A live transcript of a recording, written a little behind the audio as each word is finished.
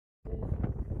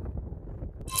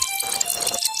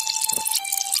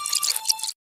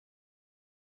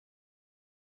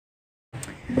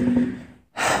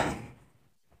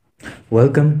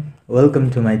welcome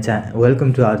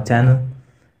to our channel,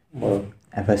 Well,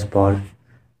 Fspod.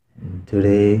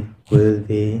 Today we'll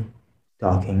be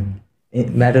talking.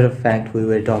 Matter of fact, we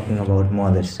were talking about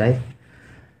mothers, right?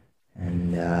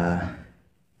 And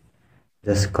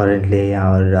just currently,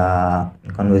 our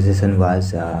conversation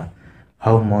was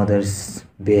how mothers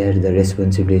bear the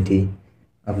responsibility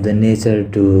of the nature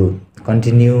to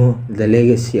continue the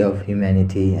legacy of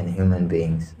humanity and human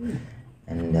beings.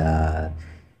 And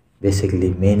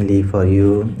basically, mainly for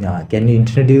you, can you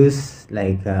introduce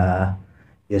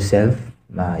yourself?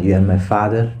 You are my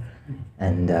father,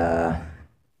 and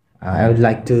I would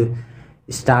like to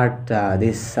start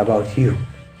this about you,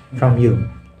 from you.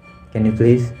 Can you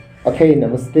please? okay,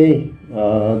 namaste.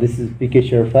 This is PK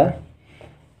Sherpa.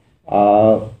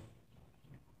 Uh,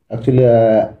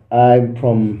 I'm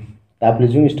from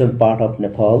Taplejung, eastern part of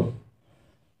Nepal,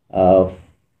 uh,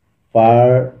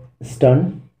 far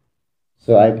eastern.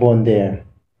 So I born there.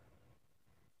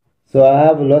 So I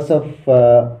have lots of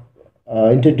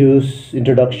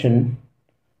introduction,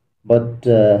 but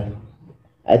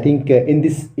I think in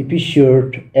this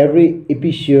episode, every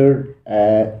episode,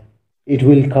 it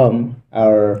will come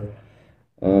our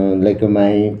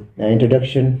my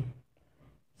introduction.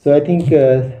 So I think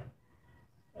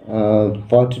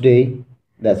for today,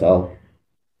 that's all.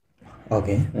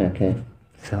 Okay. Okay.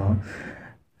 So,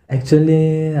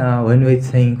 actually,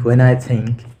 when I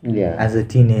think Yeah. as a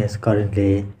teenage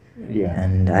currently, Yeah.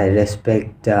 and I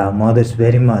respect mothers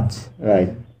very much. Right.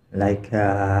 Like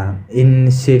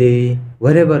in city,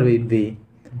 wherever we be,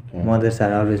 Okay. mothers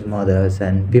are always mothers,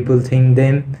 and people think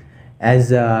them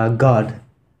as God,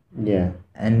 Yeah.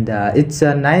 and it's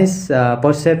a nice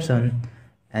perception.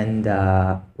 And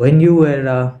when you were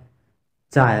a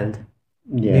child,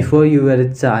 Yeah. before you were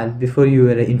a child, before you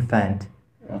were an infant,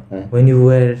 Okay. when you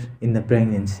were in the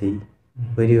pregnancy,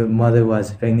 when your mother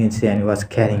was pregnancy and was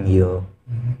carrying you,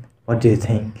 what do you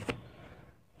think?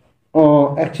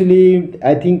 Actually,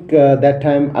 I think that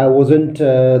time I wasn't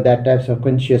that type of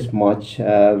conscious much,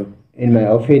 in my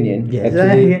opinion. Yes,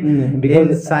 Actually, in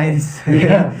because science.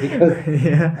 yeah, because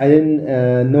Yeah. I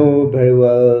didn't know very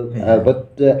well, Yeah.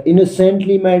 but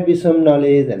innocently might be some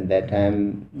knowledge, and that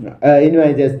time,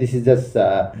 anyway, just this is just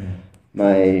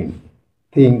my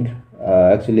thing.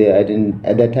 Actually, I didn't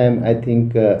at that time. I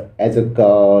think as a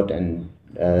god, and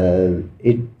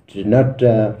it not.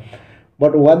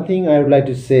 But one thing I would like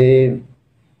to say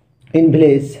in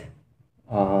place.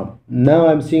 Now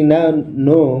I'm seeing now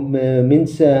no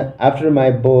means after my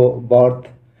birth,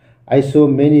 I saw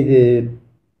many the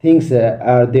things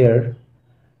are there,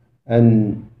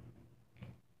 and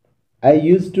I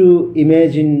used to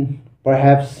imagine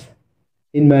perhaps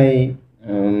in my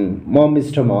mom's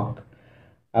stomach.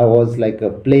 I was like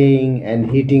playing and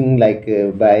hitting like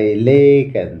by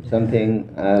lake and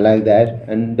something like that.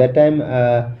 And that time,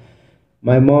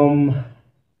 my mom,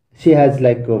 she has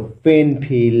like a pain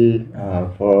pill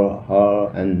for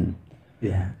her, and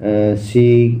Yeah.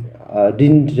 she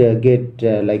didn't get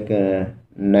like a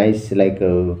nice like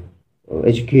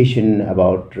education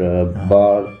about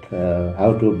birth,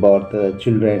 how to birth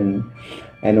children,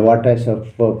 and what types of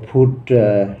food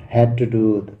had to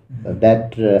do.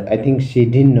 That I think she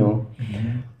didn't know.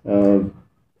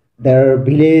 Their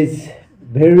village,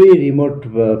 very remote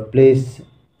place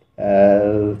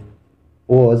uh,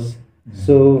 was.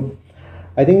 So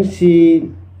I think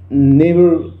she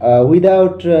never,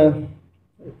 without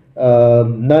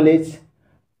knowledge,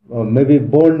 maybe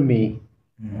born me.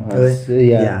 So,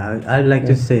 yeah. Yeah, I'd like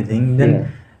to say thing.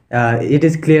 Then it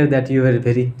is clear that you were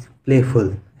very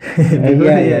playful. Before Yeah, you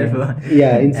were yeah. born.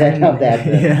 Yeah, inside And- of that.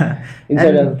 Yeah.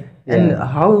 Inside and, of- and yeah.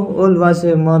 how old was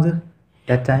your mother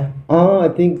that time? I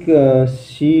think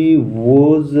she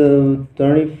was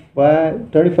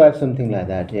 35, something like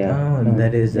that. Yeah. Oh,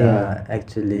 that is yeah.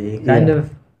 actually kind Yeah. of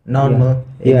normal.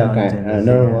 in Yeah, our kind generation.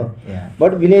 normal. Yeah.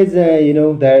 But village,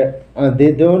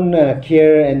 they don't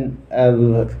care, and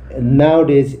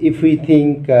nowadays, if we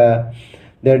think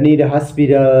they need a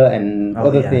hospital and Oh,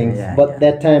 other yeah, things, yeah, but yeah.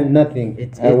 that time nothing.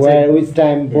 It's Where a- with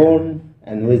time yeah. born,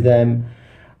 and with them,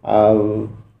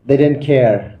 they didn't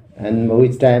care. And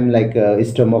with time, like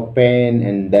stomach pain,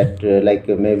 and that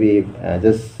maybe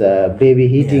just baby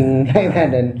eating Yeah. like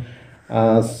that, and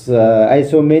so I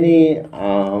saw many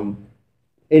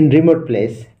in remote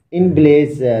place. In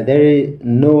village, there is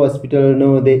no hospital.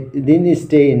 No, they didn't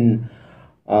stay in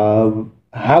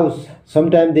house.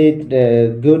 Sometimes they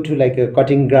go to like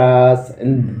cutting grass,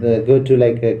 and go to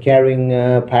like carrying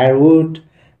firewood,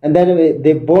 and then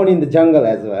they born in the jungle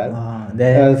as well. Oh,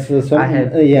 So some, I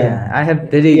have yeah. I have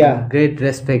very Yeah. great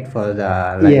respect for the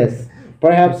like Yes.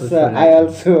 Perhaps People feel I like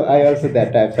also I also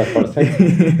that types of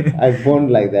person. I born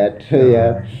like that.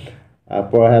 Yeah.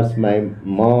 Perhaps my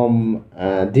mom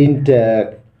didn't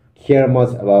care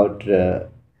much about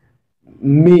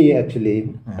me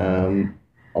actually.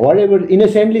 Whatever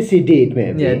innocently she did,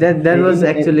 Yeah, maybe. that was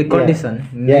actually Yeah, condition.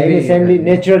 yeah, Maybe. innocently,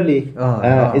 naturally,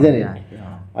 isn't Yeah, it?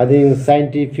 yeah. I think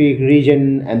scientific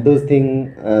reason and those things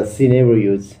she never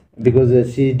used because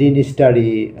she didn't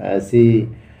study. She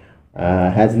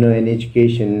has no any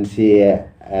education. She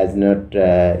has not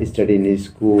studied in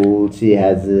school. She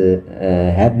has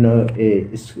had no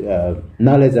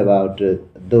knowledge about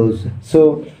those.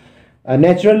 So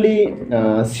naturally,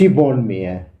 she born me.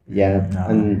 Yeah, No.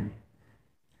 and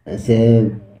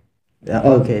so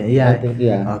Okay, I yeah, think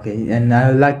yeah. okay. And I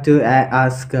would like to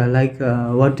ask,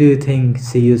 what do you think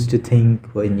she used to think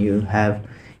when you have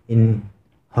in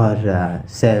her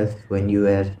self when you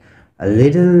were a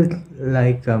little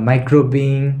like a micro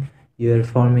being, you are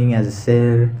forming as a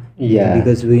cell? Yeah.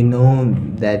 Because we know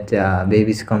that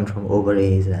babies come from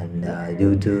ovaries and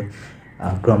due to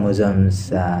chromosomes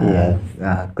Yeah.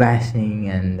 clashing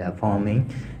and forming,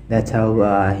 that's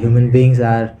how human beings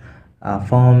are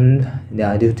formed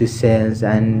due to cells.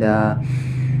 And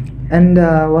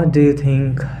what do you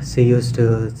think she used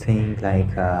to think like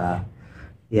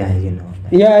yeah, you know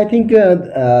that. Yeah, I think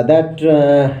that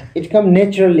it come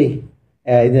naturally.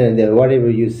 Whatever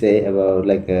you say about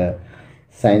like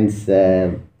science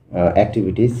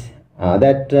activities,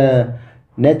 that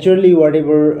naturally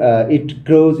whatever it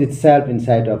grows itself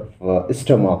inside of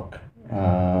stomach.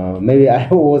 Maybe I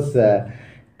was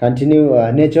continue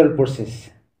natural process,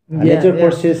 Yeah, natural yeah.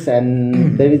 process,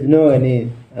 and there is no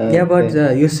any. Yeah, but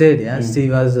thing. you said yeah, she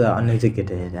was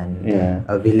uneducated and Yeah.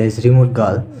 a village remote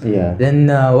girl. Yeah. Then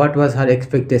what was her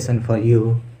expectation for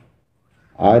you?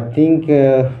 I think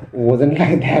wasn't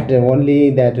like that.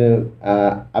 Only that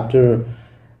after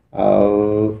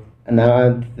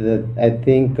now I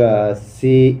think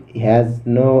she has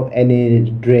no any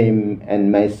dream,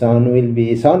 and my son will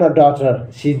be son or daughter.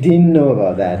 She didn't know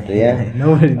about that. Yeah,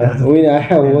 Nobody does. when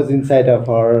I was inside of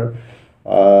her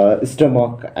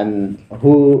stomach, and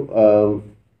who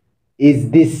is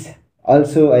this?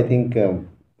 Also, I think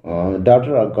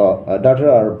daughter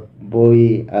or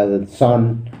boy,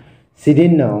 son. She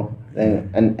didn't know,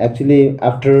 and actually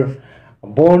after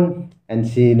born, and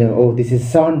she know, oh, this is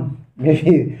son.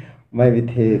 Maybe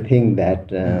they think that.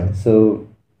 So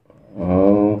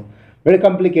very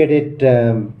complicated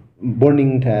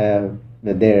burning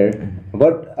there.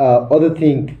 But other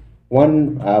thing,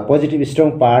 one positive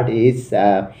strong part is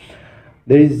there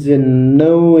is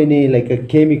no any like a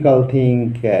chemical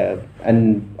thing,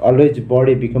 and always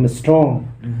body becomes strong.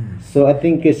 So I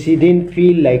think she didn't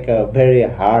feel like very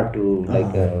hard to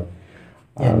like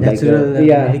Yeah, like natural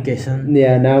yeah, medication.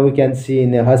 yeah. Now we can see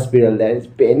in the hospital that it's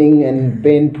paining and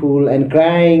painful and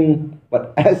crying,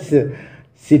 but as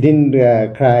she didn't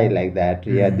cry like that.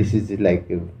 Yeah, this is like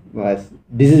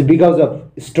this is because of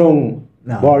strong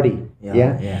No. body. Yeah,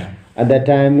 Yeah, yeah. at that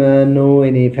time no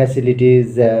any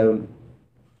facilities.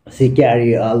 She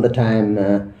carry all the time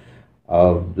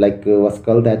like what's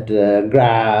called that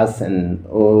grass and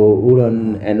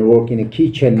wooden and work in a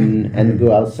kitchen and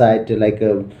go outside to like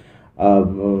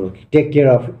take care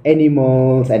of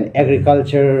animals and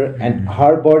agriculture, and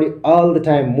her body all the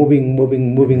time moving,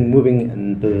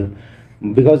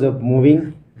 and because of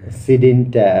moving she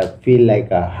didn't feel like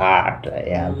a heart.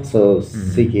 Yeah, so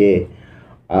she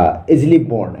easily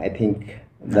born, I think.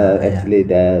 The Yeah. actually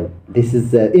the this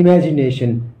is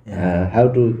imagination. How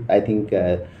to, I think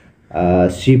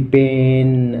she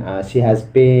pain, she has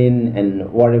pain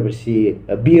and whatever she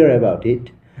bear about it.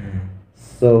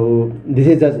 So this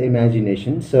is just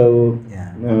imagination. So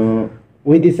Yeah.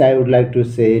 with this I would like to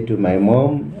say to my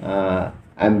mom,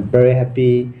 I'm very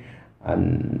happy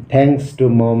and thanks to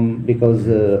mom, because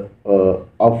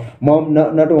of mom,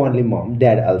 not only mom,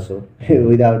 dad also.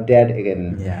 Without dad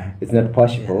again, Yeah. it's not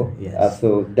possible. Yeah, yes.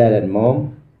 So dad and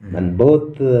mom, and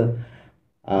both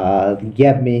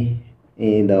gave me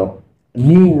in the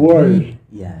new world.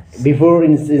 Yes. Before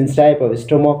inside of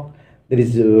stomach there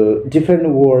is a different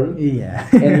world. Yeah.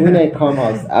 And when I come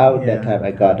out that Yeah. time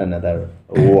I got another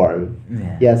world.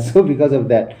 Yeah. Yeah, so because of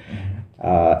that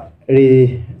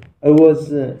really, it was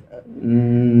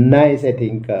nice, I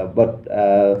think, but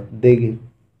they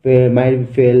might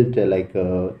felt like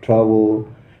trouble,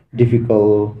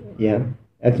 difficult. Yeah,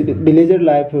 actually villager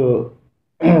life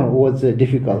was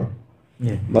difficult.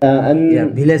 Yeah. And Yeah,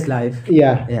 village life.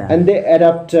 yeah, Yeah. and they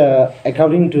adapt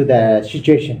according to the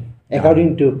situation,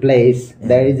 according to place.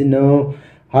 There is no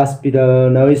hospital,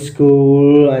 no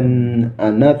school, and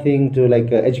nothing to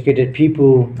like educated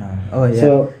people. Oh yeah.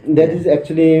 So that Yeah. is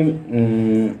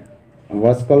actually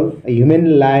what's called a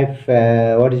human life.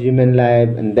 What is human life?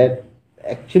 And that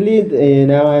actually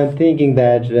now I'm thinking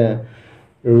that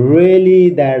really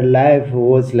their life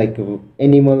was like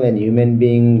animal and human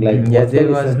being, like Yeah, what's there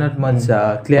called was not much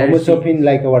Homo clarity. sapien,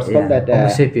 like what's called Yeah, that Homo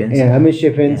sapiens. yeah, Homo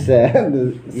sapiens, Yeah.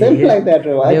 something Yeah, like that. I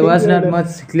there think was not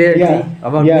much clarity yeah,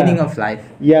 about meaning yeah, of life.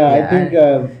 yeah. I Yeah, think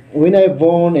when I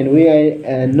born and we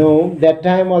I know that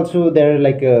time also there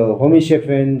like Homo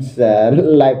sapiens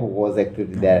life was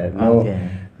actually there. No, okay.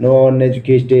 no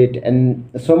uneducated, and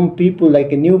some people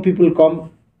like new people come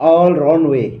all wrong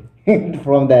way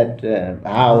from that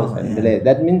house Oh and yeah. village.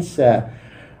 That means. There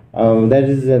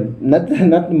is not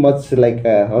not much like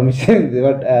homicide,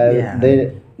 but Yeah.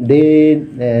 they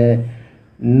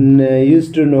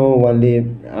used to know only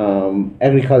Oh.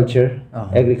 agriculture,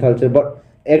 but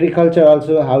agriculture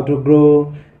also how to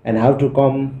grow and how to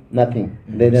come nothing.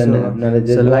 They don't have knowledge.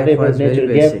 So Just life whatever was very nature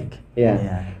gave, basic. yeah,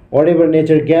 Yeah. whatever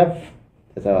nature gave,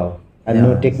 that's all, and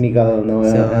no Yeah. technical, no.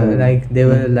 So like they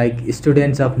were like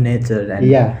students of nature and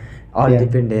Yeah, all yeah.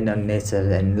 dependent on nature,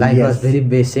 and life was Yes. very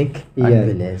basic on Yeah.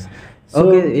 village. So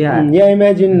Okay, yeah. yeah,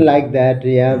 imagine like that.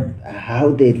 Yeah, how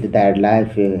they that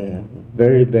life,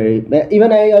 very very.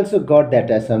 Even I also got that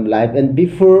as some life. And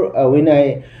before when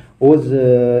I was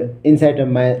inside of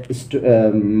my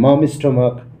mom's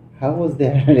stomach, how was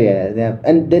there? Yeah, yeah.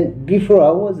 And then before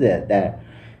I was there.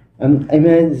 I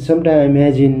mean, sometimes I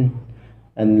imagine,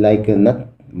 and like not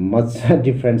much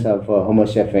difference of Homo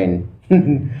sapien.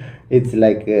 It's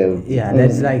like Yeah,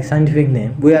 that's like scientific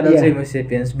name. We are also yeah. Homo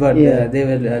sapiens, but Yeah. they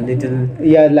were a little.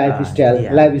 Yeah, lifestyle.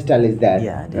 Yeah. Lifestyle is that.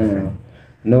 Yeah, different.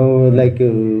 No, like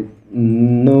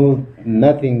no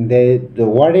nothing. The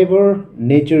whatever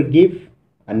nature give,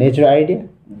 a nature idea.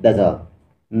 That's all.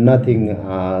 Nothing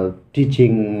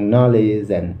teaching knowledge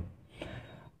and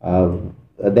uh,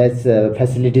 that's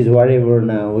facilities. Whatever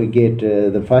now we get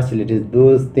the facilities.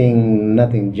 Those thing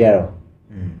nothing zero.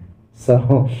 Mm.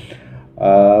 So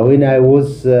when I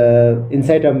was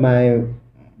inside of my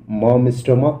mom's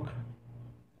stomach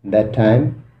that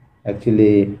time,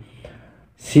 actually,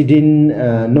 she didn't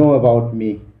know about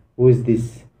me. Who is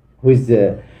this? Who is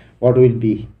what will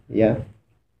be? Yeah.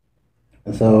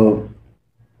 So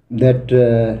that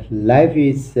life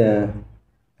is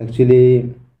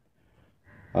actually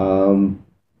um,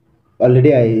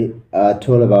 already I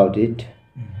told about it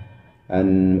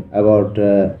and about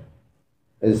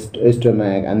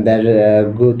stomach, and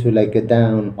that go to like a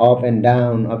down, up and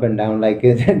down, like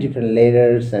different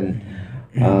layers, and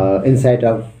inside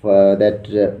of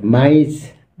that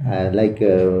mice, like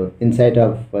inside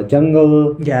of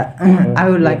jungle. Yeah, I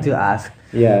would like to ask.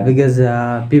 Yeah. Because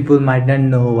people might not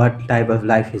know what type of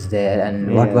life is there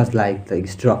and what Yeah. was like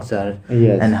structure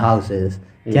Yes. and houses.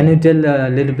 Yeah. Can you tell a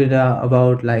little bit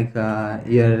about like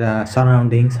your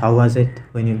surroundings? How was it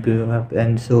when you grew up?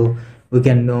 And so we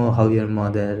can know how your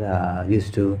mother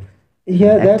used to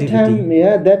Yeah, that activity. time,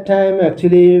 yeah, that time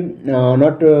actually,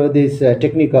 not these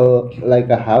technical like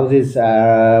houses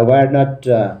were not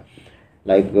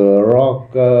like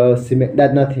rock, cement,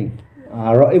 that nothing.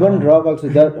 Even rock also,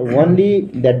 that only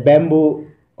that bamboo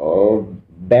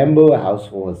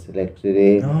house was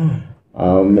actually. Oh.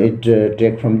 It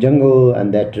take from jungle,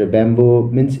 and that bamboo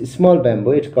means small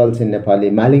bamboo. It calls in Nepali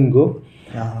malingo,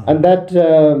 Yeah. and that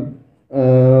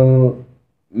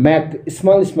make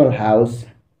small house.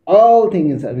 All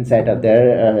things inside of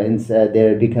there, inside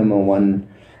there become a one,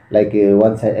 like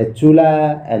one side a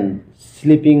chula and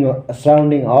sleeping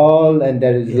surrounding all, and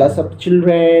there is lots of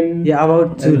children. Yeah,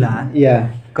 about chula. Yeah.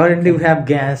 Currently we have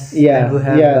gas. Yeah, And we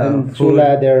have yeah, and food.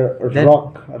 chula there That-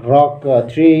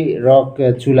 rock three rock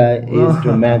chula is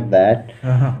to make that,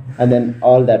 Uh-huh. and then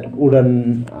all that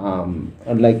wooden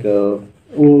like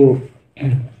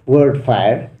wood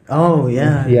fire. Oh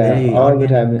yeah. Yeah, very all the organic.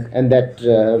 time, and that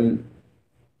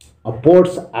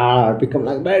pots are become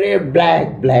like very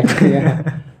black. Yeah,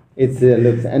 it's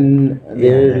looks, and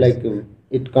they're that's- like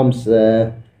it comes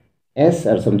S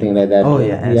or something like that. Oh,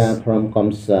 yeah, S. Yeah, from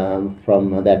comes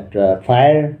from that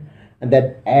fire, and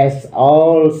that S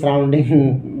all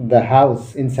surrounding the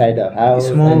house, inside the house.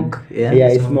 Smoke, and- yeah, yeah,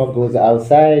 smoke. smoke goes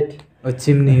outside. Oh,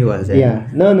 chimney was it? Yeah,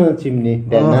 no chimney.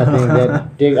 There's Oh.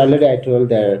 nothing. Already I told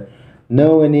there,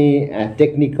 no any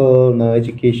technical, no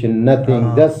education, nothing.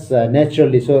 Oh. Just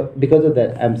naturally. So because of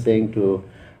that, I'm saying to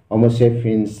Homo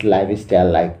sapiens lifestyle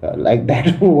like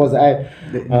that was I.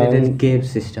 The cave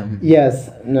system. Yes.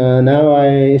 Now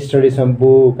I study some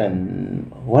book and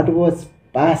what was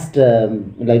past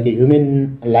like a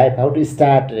human life, how to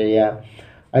start. Yeah,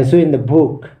 I saw in the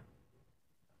book.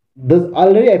 those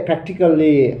already I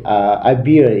practically I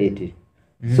bear it.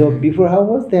 So before I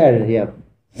was there, yeah.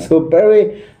 So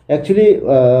very actually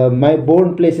my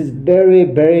born place is very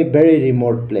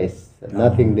remote place.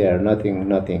 Nothing there,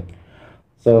 nothing.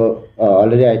 So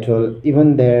already I told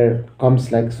even there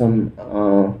comes like some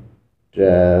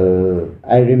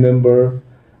I remember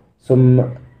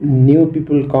some new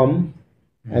people come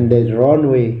and they run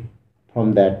away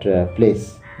from that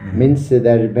place. Means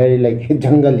they're very like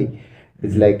jungly.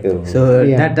 It's like So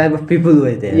yeah. that type of people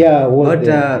were there. Yeah, was But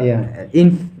there, yeah.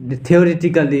 in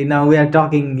theoretically, now we are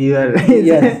talking. You are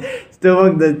Yes.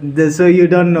 stomach. So you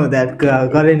don't know that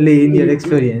currently in your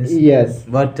experience. Yes.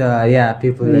 But yeah,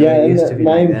 people Yeah, and used to be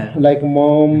my like that. like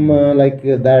mom, like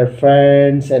their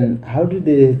friends, and how did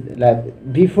they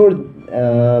like before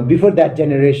that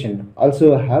generation?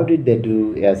 Also, how did they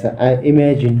do? Yes, I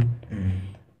imagine.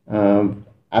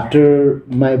 After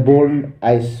my born,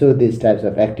 I saw these types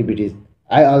of activities.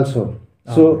 I also.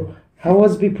 So how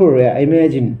was before? Yeah, I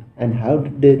imagine, and how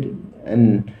did they?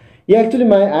 And yeah, actually,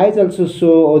 my eyes also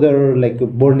saw other like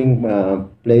burning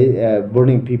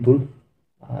burning people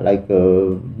like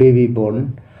a baby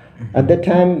born. At that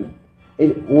time,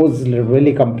 it was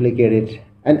really complicated,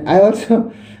 and I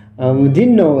also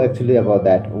didn't know actually about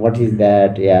that. What is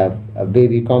that? Yeah, a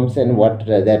baby comes and what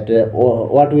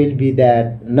will be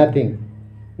that? Nothing,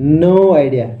 no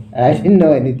idea. I didn't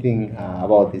know anything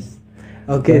about this.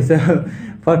 Okay, so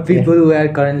for people who are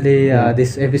currently,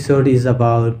 this episode is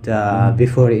about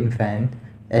before infant,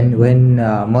 and when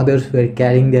mothers were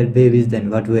carrying their babies, then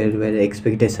what were the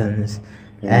expectations,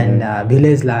 and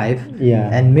village life, Yeah.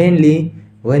 and mainly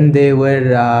when they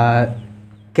were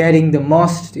carrying the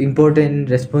most important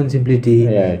responsibility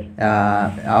Right.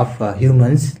 of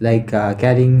humans, like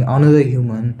carrying another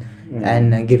human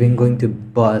and giving going to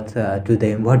birth to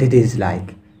them, what it is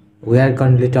like. We are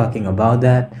currently talking about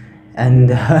that, and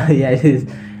yeah, it is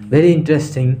very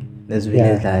interesting, this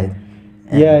village Yeah. life.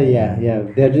 Yeah, And, yeah.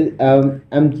 There is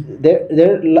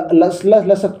there are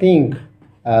lots of things.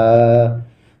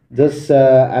 Just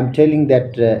I'm telling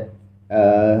that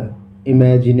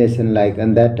imagination, like,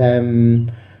 and that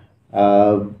time,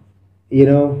 uh, you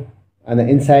know, on the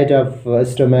inside of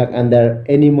stomach, and the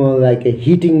animal like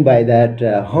hitting by that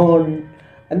horn,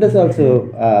 and that's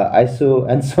also I saw,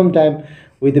 and sometime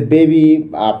with the baby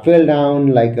fell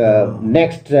down like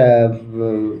next.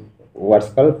 What's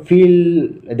called feel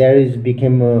there is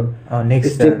became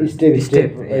next step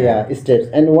yeah, steps,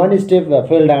 and one step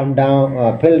fell down.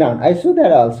 I saw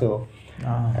that also,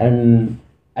 and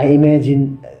I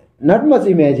imagine not much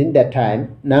imagine that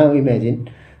time. Now imagine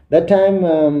that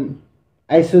time.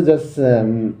 I saw just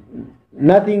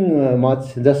nothing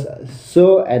much, just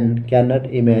saw and cannot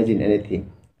imagine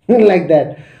anything like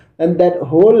that, and that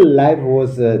whole life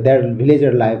was their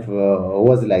villager life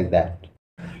was like that.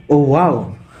 oh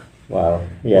wow. Wow.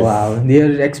 Yes. Wow,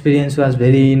 your experience was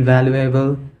very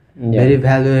invaluable, very Yeah.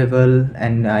 valuable,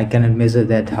 and I cannot measure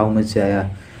that how much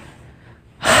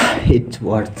it's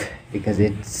worth, because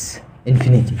it's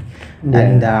infinity.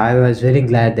 And Yeah. I was very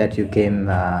glad that you came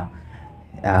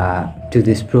to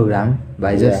this program.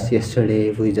 By just Yeah.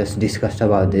 yesterday, we just discussed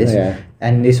about this, Yeah.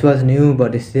 and this was new,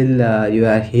 but still you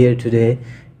are here today.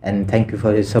 And thank you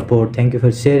for your support. Thank you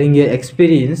for sharing your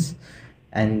experience,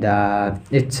 and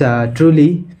it's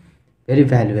truly very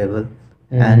valuable.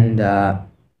 And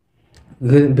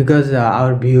because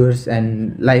our viewers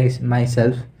and like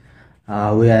myself,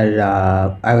 we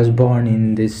are I was born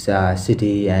in this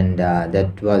city, and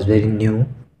that was very new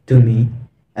to me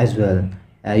as well.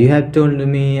 You have told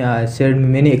me, shared me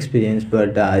many experience,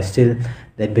 but still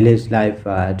that village life,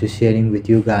 to sharing with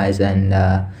you guys, and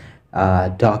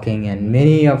talking, and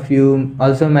many of you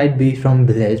also might be from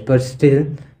village, but still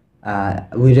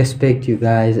we respect you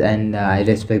guys, and I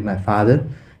respect my father,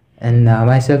 and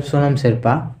myself, Sonam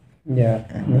Sherpa. Yeah.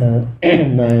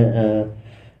 My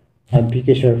I'm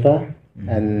PK Sherpa,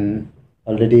 and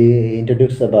already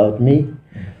introduced about me.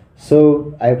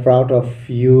 So I'm proud of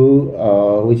you,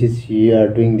 which is you are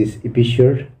doing this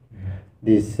episode,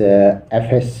 this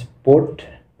Fspod,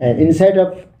 and inside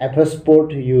of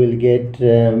Fspod you will get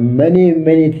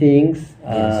many things.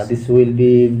 Yes. This will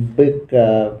be big,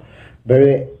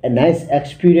 very a nice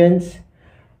experience.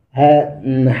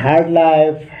 Hard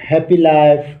life, happy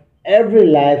life, every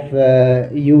life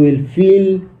you will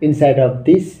feel inside of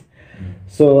this.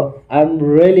 So I'm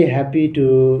really happy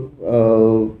to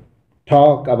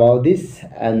talk about this,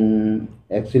 and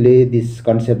actually this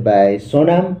concept by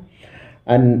Sonam,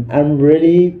 and I'm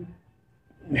really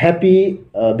happy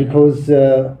because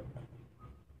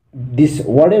this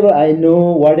whatever I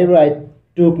know, whatever I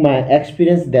took my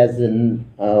experience doesn't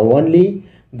only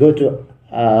go to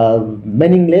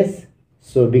meaningless.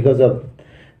 So because of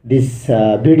this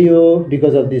video,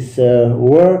 because of this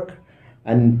work,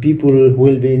 and people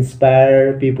will be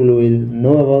inspired, people will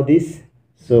know about this.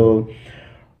 So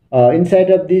inside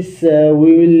of this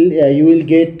we will you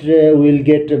will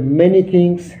get many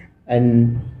things,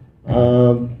 and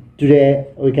today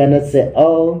we cannot say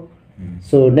all.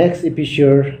 So next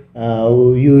episode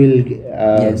you will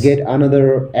Yes. get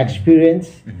another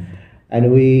experience,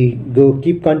 and we go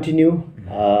keep continue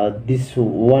this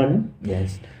one.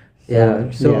 Yes. So, Yeah.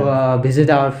 So yeah. visit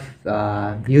our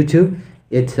YouTube.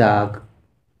 It's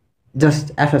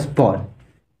just Fspod,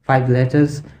 5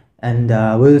 letters, and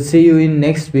we'll see you in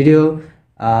next video.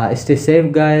 Stay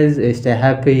safe, guys. Stay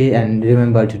happy, and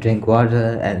remember to drink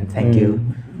water. And thank you.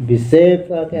 Be safe.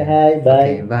 Okay, hi, bye.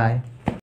 Okay. Bye.